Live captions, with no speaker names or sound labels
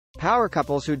Power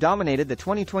couples who dominated the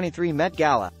 2023 Met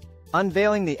Gala.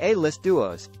 Unveiling the A-list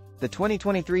duos. The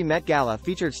 2023 Met Gala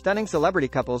featured stunning celebrity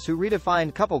couples who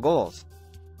redefined couple goals.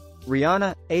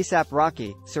 Rihanna, A$AP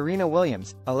Rocky, Serena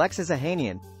Williams, Alexis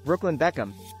Ohanian, Brooklyn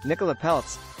Beckham, Nicola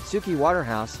Peltz, Suki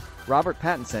Waterhouse, Robert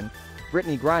Pattinson,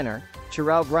 Brittany Griner,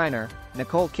 Cherelle Griner,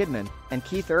 Nicole Kidman, and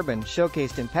Keith Urban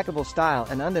showcased impeccable style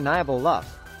and undeniable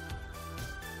love.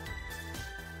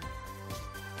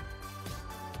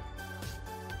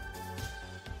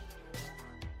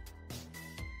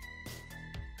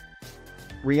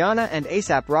 Rihanna and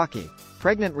A$AP Rocky.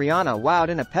 Pregnant Rihanna wowed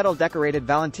in a petal-decorated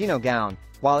Valentino gown,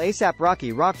 while A$AP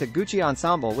Rocky rocked a Gucci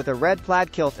ensemble with a red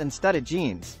plaid kilt and studded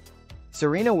jeans.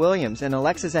 Serena Williams and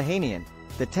Alexis Ohanian,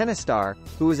 the tennis star,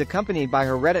 who was accompanied by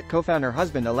her Reddit co-founder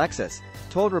husband Alexis,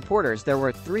 told reporters there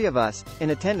were 3 of us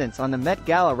in attendance on the Met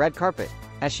Gala red carpet,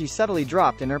 as she subtly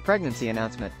dropped in her pregnancy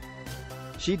announcement.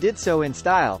 She did so in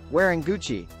style, wearing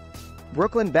Gucci.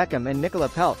 Brooklyn Beckham and Nicola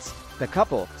Peltz, the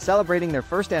couple, celebrating their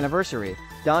first anniversary,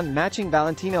 donned matching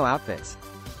Valentino outfits.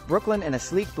 Brooklyn in a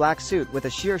sleek black suit with a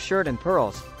sheer shirt and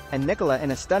pearls, and Nicola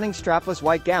in a stunning strapless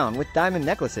white gown with diamond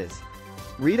necklaces.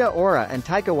 Rita Ora and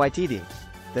Taika Waititi.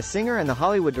 The singer and the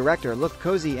Hollywood director looked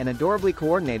cozy and adorably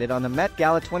coordinated on the Met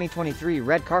Gala 2023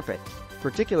 red carpet,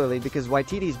 particularly because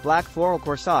Waititi's black floral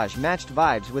corsage matched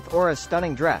vibes with Ora's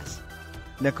stunning dress.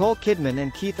 Nicole Kidman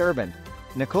and Keith Urban.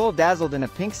 Nicole dazzled in a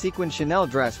pink sequin Chanel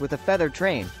dress with a feathered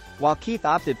train, while Keith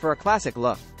opted for a classic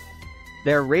look.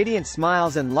 Their radiant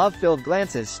smiles and love-filled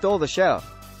glances stole the show.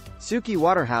 Suki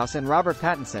Waterhouse and Robert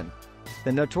Pattinson.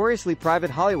 The notoriously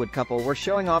private Hollywood couple were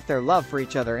showing off their love for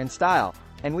each other in style,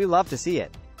 and we love to see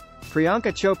it.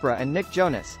 Priyanka Chopra and Nick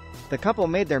Jonas. The couple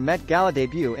made their Met Gala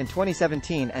debut in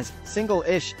 2017 as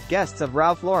single-ish guests of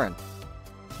Ralph Lauren.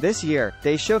 This year,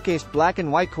 they showcased black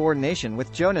and white coordination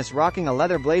with Jonas rocking a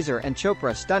leather blazer and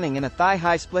Chopra stunning in a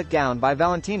thigh-high split gown by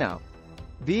Valentino.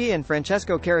 B and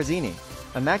Francesco Carazzini.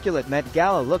 Immaculate Met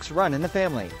Gala looks run in the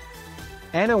family.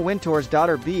 Anna Wintour's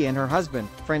daughter B and her husband,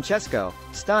 Francesco,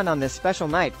 stun on this special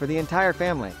night for the entire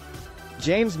family.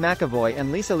 James McAvoy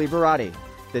and Lisa Liberati.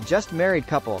 The just-married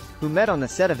couple, who met on the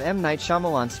set of M. Night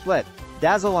Shyamalan's Split,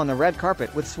 dazzle on the red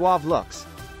carpet with suave looks.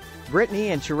 Brittany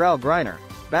and Cherelle Griner.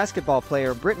 Basketball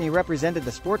player Brittany represented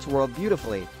the sports world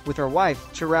beautifully, with her wife,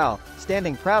 Cherelle,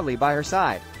 standing proudly by her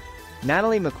side.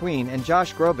 Natalie McQueen and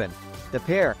Josh Groban. The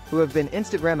pair, who have been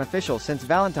Instagram official since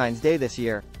Valentine's Day this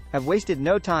year, have wasted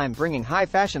no time bringing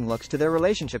high-fashion looks to their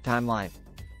relationship timeline.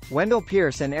 Wendell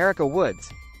Pierce and Erica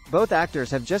Woods. Both actors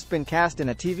have just been cast in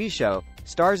a TV show,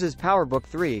 Starz' Power Book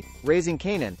 3, Raising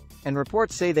Kanan, and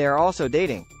reports say they are also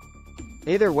dating.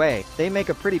 Either way, they make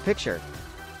a pretty picture.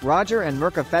 Roger and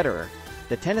Mirka Federer.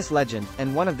 The tennis legend,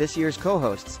 and one of this year's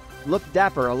co-hosts, looked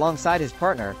dapper alongside his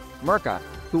partner, Mirka,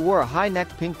 who wore a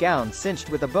high-necked pink gown cinched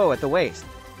with a bow at the waist.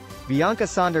 Bianca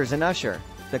Saunders and Usher.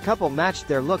 The couple matched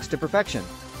their looks to perfection.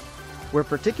 We're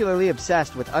particularly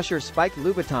obsessed with Usher's spiked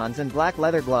Louboutins and black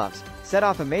leather gloves, set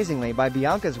off amazingly by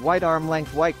Bianca's white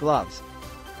arm-length white gloves.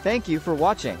 Thank you for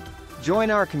watching.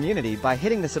 Join our community by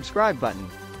hitting the subscribe button.